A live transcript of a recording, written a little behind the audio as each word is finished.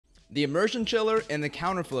the immersion chiller and the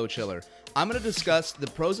counterflow chiller. I'm going to discuss the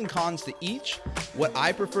pros and cons to each, what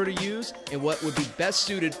I prefer to use, and what would be best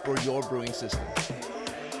suited for your brewing system.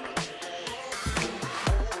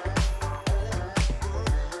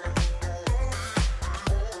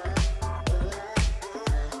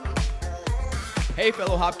 Hey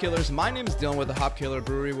fellow hop killers, my name is Dylan with the Hop Killer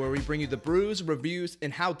Brewery, where we bring you the brews, reviews,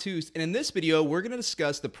 and how-tos. And in this video, we're going to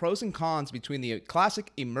discuss the pros and cons between the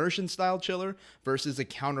classic immersion style chiller versus a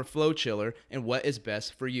counterflow chiller and what is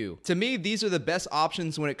best for you. To me, these are the best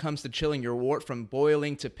options when it comes to chilling your wort from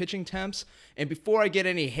boiling to pitching temps. And before I get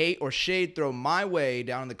any hate or shade thrown my way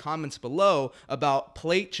down in the comments below about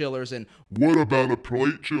plate chillers and what about a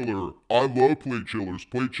plate chiller? I love plate chillers.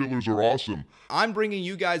 Plate chillers are awesome. I'm bringing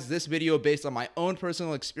you guys this video based on my own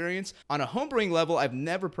personal experience. On a homebrewing level, I've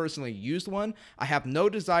never personally used one. I have no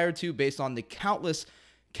desire to, based on the countless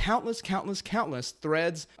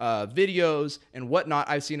threads, videos, and whatnot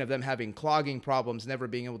I've seen of them having clogging problems, never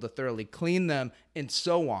being able to thoroughly clean them, and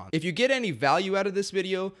so on. If you get any value out of this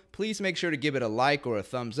video, please make sure to give it a like or a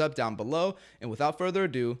thumbs up down below. And without further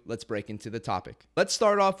ado, let's break into the topic. Let's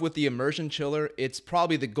start off with the immersion chiller. It's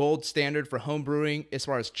probably the gold standard for home brewing as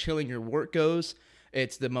far as chilling your wort goes.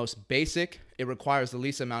 It's the most basic. It requires the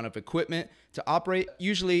least amount of equipment to operate,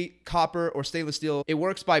 usually copper or stainless steel. It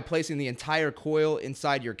works by placing the entire coil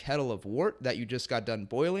inside your kettle of wort that you just got done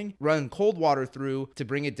boiling. Run cold water through to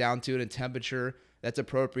bring it down to a temperature that's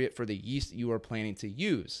appropriate for the yeast you are planning to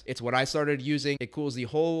use. It's what I started using. It cools the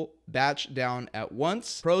whole batch down at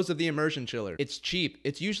once. Pros of the immersion chiller. It's cheap.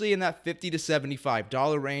 It's usually in that $50 to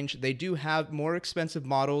 $75 range. They do have more expensive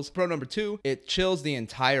models. Pro number 2, it chills the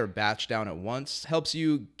entire batch down at once. Helps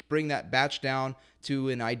you bring that batch down to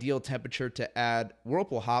an ideal temperature to add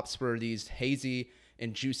whirlpool hops for these hazy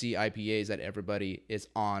and juicy IPAs that everybody is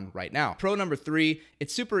on right now. Pro number 3,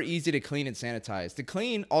 it's super easy to clean and sanitize. To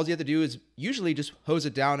clean, all you have to do is usually just hose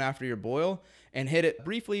it down after your boil and hit it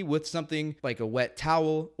briefly with something like a wet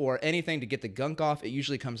towel or anything to get the gunk off. It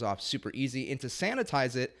usually comes off super easy. And to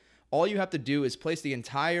sanitize it, all you have to do is place the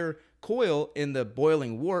entire coil in the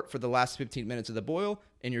boiling wort for the last 15 minutes of the boil,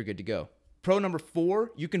 and you're good to go. Pro number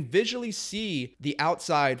 4, you can visually see the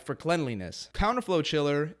outside for cleanliness. Counterflow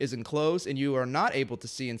chiller is enclosed and you are not able to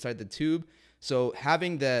see inside the tube. So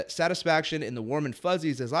having the satisfaction in the warm and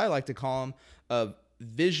fuzzies, as I like to call them, of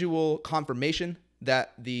visual confirmation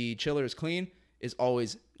that the chiller is clean is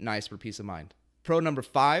always nice for peace of mind. Pro number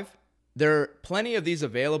 5, there are plenty of these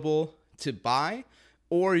available to buy,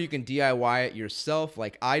 or you can DIY it yourself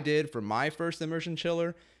like I did for my first immersion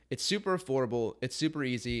chiller. It's super affordable, it's super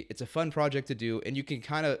easy, it's a fun project to do, and you can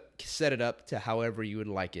kind of set it up to however you would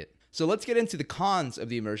like it. So let's get into the cons of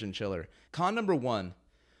the immersion chiller. Con number 1,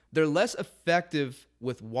 they're less effective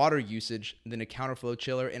with water usage than a counterflow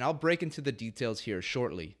chiller, and I'll break into the details here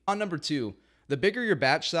shortly. Con number 2, the bigger your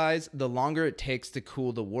batch size, the longer it takes to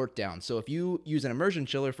cool the wort down. So if you use an immersion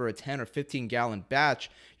chiller for a 10 or 15 gallon batch,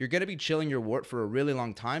 you're going to be chilling your wort for a really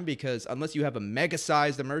long time, because unless you have a mega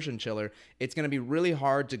sized immersion chiller, it's going to be really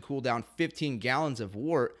hard to cool down 15 gallons of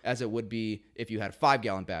wort as it would be if you had a 5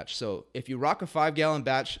 gallon batch. So if you rock a 5 gallon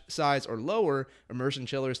batch size or lower, immersion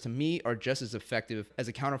chillers to me are just as effective as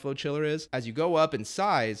a counterflow chiller is. As you go up in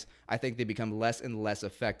size, I think they become less and less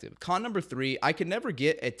effective. Con number 3, I could never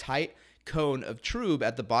get a tight cone of trub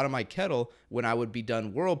at the bottom of my kettle when I would be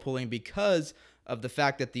done whirlpooling, because of the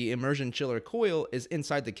fact that the immersion chiller coil is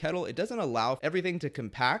inside the kettle. It doesn't allow everything to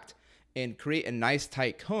compact and create a nice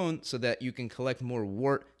tight cone so that you can collect more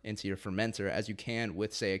wort into your fermenter as you can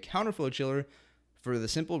with, say, a counterflow chiller, for the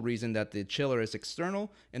simple reason that the chiller is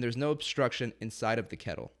external and there's no obstruction inside of the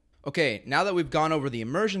kettle. Okay, now that we've gone over the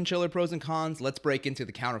immersion chiller pros and cons, let's break into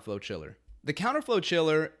the counterflow chiller. The counterflow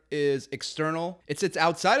chiller is external. It sits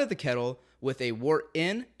outside of the kettle with a wort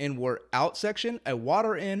in and wort out section, a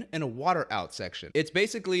water in and a water out section. It's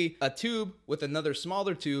basically a tube with another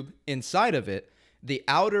smaller tube inside of it. The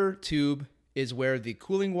outer tube is where the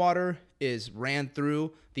cooling water is ran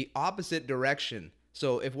through the opposite direction.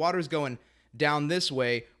 So if water's going down this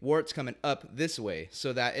way, wort's coming up this way,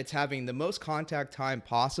 so that it's having the most contact time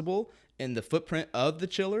possible in the footprint of the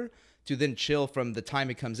chiller to then chill from the time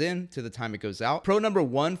it comes in to the time it goes out. Pro number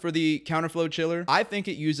 1 for the counterflow chiller, I think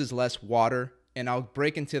it uses less water, and I'll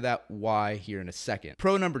break into that why here in a second.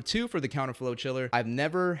 Pro number 2 for the counterflow chiller, I've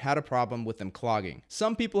never had a problem with them clogging.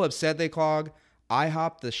 Some people have said they clog. I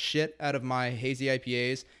hop the shit out of my hazy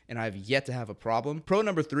IPAs and I've yet to have a problem. Pro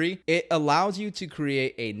number 3, it allows you to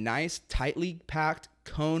create a nice tightly packed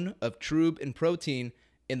cone of trub and protein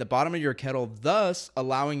in the bottom of your kettle, thus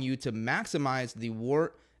allowing you to maximize the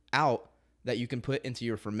wort out that you can put into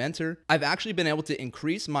your fermenter. I've actually been able to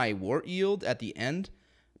increase my wort yield at the end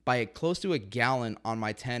by close to a gallon on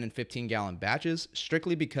my 10 and 15 gallon batches,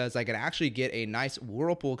 strictly because I could actually get a nice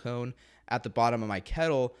whirlpool cone at the bottom of my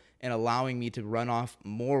kettle and allowing me to run off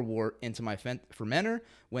more wort into my fermenter,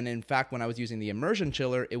 when in fact, when I was using the immersion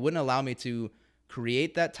chiller, it wouldn't allow me to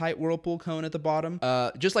create that tight whirlpool cone at the bottom.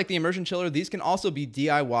 Just like the immersion chiller, these can also be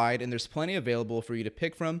DIY'd, and there's plenty available for you to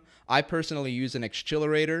pick from. I personally use an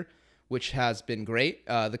Exchillerator, which has been great.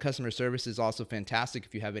 The customer service is also fantastic.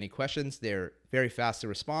 If you have any questions, they're very fast to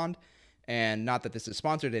respond. And not that this is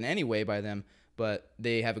sponsored in any way by them, but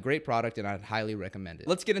they have a great product and I'd highly recommend it.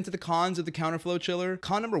 Let's get into the cons of the counterflow chiller.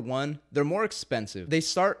 Con number one, they're more expensive. They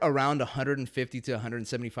start around $150 to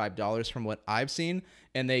 $175 from what I've seen,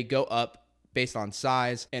 and they go up based on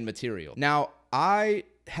size and material. Now, I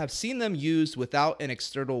have seen them used without an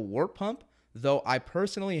external wort pump, though I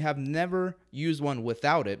personally have never used one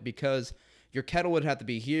without it, because your kettle would have to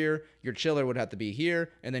be here, your chiller would have to be here,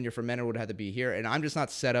 and then your fermenter would have to be here, and I'm just not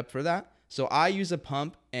set up for that. So I use a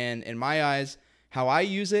pump, and in my eyes, how I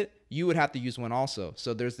use it, you would have to use one also.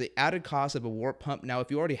 So there's the added cost of a wort pump. Now,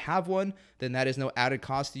 if you already have one, then that is no added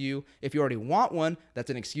cost to you. If you already want one, that's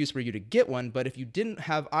an excuse for you to get one. But if you didn't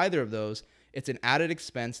have either of those, it's an added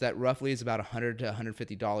expense that roughly is about $100 to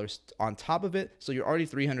 $150 on top of it. So you're already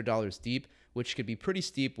 $300 deep, which could be pretty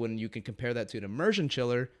steep when you can compare that to an immersion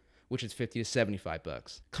chiller, which is $50 to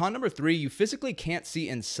 $75. Con number three, you physically can't see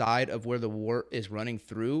inside of where the wort is running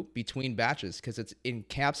through between batches because it's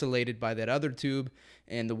encapsulated by that other tube,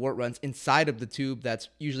 and the wort runs inside of the tube that's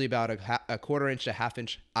usually about a quarter inch to half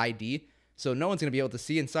inch ID. So no one's gonna be able to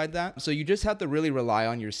see inside that. So you just have to really rely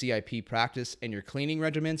on your CIP practice and your cleaning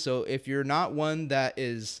regimen. So if you're not one that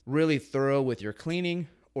is really thorough with your cleaning,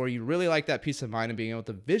 or you really like that peace of mind and being able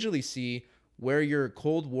to visually see where your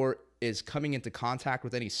cold wort is coming into contact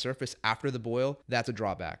with any surface after the boil, that's a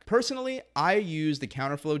drawback. Personally, I use the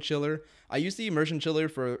counterflow chiller. I used the immersion chiller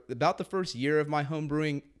for about the first year of my home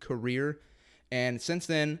brewing career. And since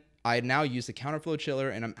then, I now use the counterflow chiller,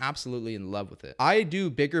 and I'm absolutely in love with it. I do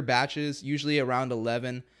bigger batches, usually around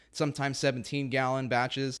 11, sometimes 17 gallon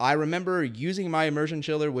batches. I remember using my immersion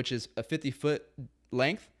chiller, which is a 50-foot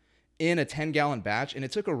length, in a 10 gallon batch, and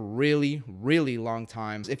it took a really, really long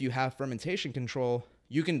time. If you have fermentation control,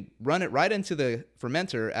 you can run it right into the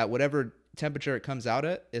fermenter at whatever temperature it comes out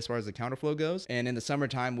at as far as the counterflow goes. And in the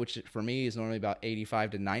summertime, which for me is normally about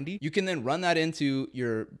 85 to 90, you can then run that into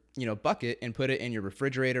your bucket and put it in your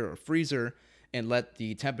refrigerator or freezer and let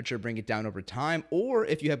the temperature bring it down over time. Or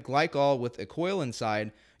if you have glycol with a coil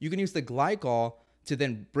inside, you can use the glycol to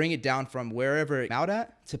then bring it down from wherever it's out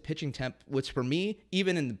at to pitching temp, which for me,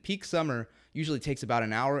 even in the peak summer, usually takes about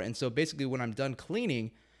an hour. And so basically when I'm done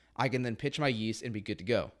cleaning, I can then pitch my yeast and be good to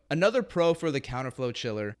go. Another pro for the counterflow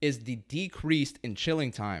chiller is the decreased in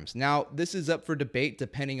chilling times. Now, this is up for debate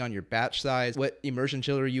depending on your batch size, what immersion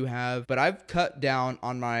chiller you have, but I've cut down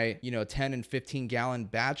on my 10 and 15 gallon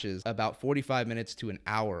batches about 45 minutes to an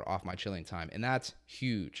hour off my chilling time, and that's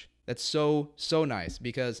huge. That's so nice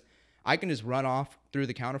because I can just run off through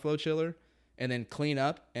the counterflow chiller and then clean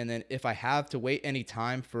up, and then if I have to wait any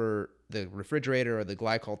time for the refrigerator or the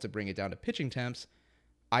glycol to bring it down to pitching temps,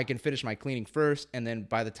 I can finish my cleaning first, and then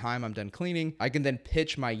by the time I'm done cleaning, I can then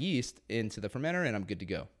pitch my yeast into the fermenter and I'm good to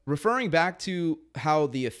go. Referring back to how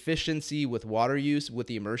the efficiency with water use with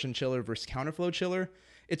the immersion chiller versus counterflow chiller,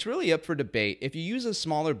 it's really up for debate. If you use a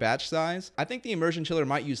smaller batch size, I think the immersion chiller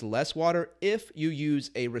might use less water if you use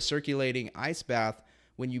a recirculating ice bath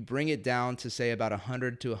when you bring it down to say about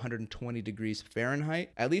 100 to 120 degrees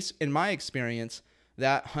Fahrenheit. At least in my experience,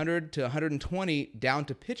 that 100 to 120 down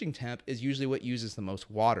to pitching temp is usually what uses the most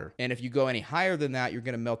water. And if you go any higher than that, you're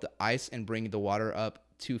gonna melt the ice and bring the water up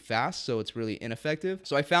too fast, so it's really ineffective.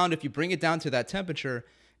 So I found if you bring it down to that temperature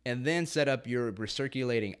and then set up your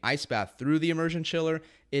recirculating ice bath through the immersion chiller,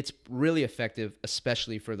 it's really effective,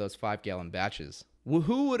 especially for those 5 gallon batches. Well,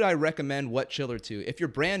 who would I recommend what chiller to? If you're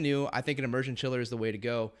brand new, I think an immersion chiller is the way to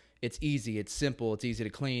go. It's easy, it's simple, it's easy to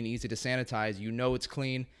clean, easy to sanitize, it's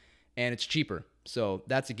clean, and it's cheaper. So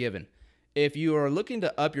that's a given. If you are looking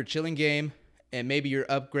to up your chilling game and maybe you're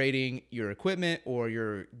upgrading your equipment or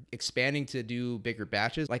you're expanding to do bigger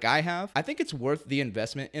batches like I have, I think it's worth the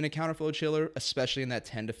investment in a counterflow chiller, especially in that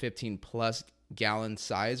 10 to 15 plus gallon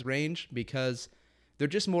size range, because they're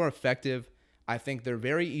just more effective. I think they're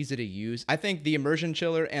very easy to use. I think the immersion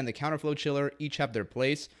chiller and the counterflow chiller each have their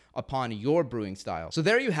place upon your brewing style. So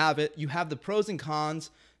there you have it. You have the pros and cons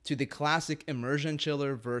to the classic immersion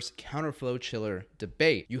chiller versus counterflow chiller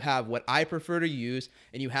debate. You have what I prefer to use,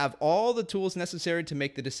 and you have all the tools necessary to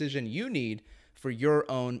make the decision you need for your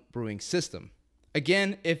own brewing system.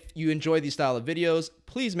 Again, if you enjoy these style of videos,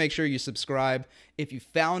 please make sure you subscribe. If you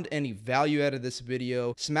found any value out of this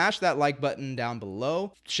video, smash that like button down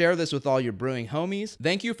below. Share this with all your brewing homies.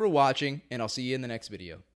 Thank you for watching, and I'll see you in the next video.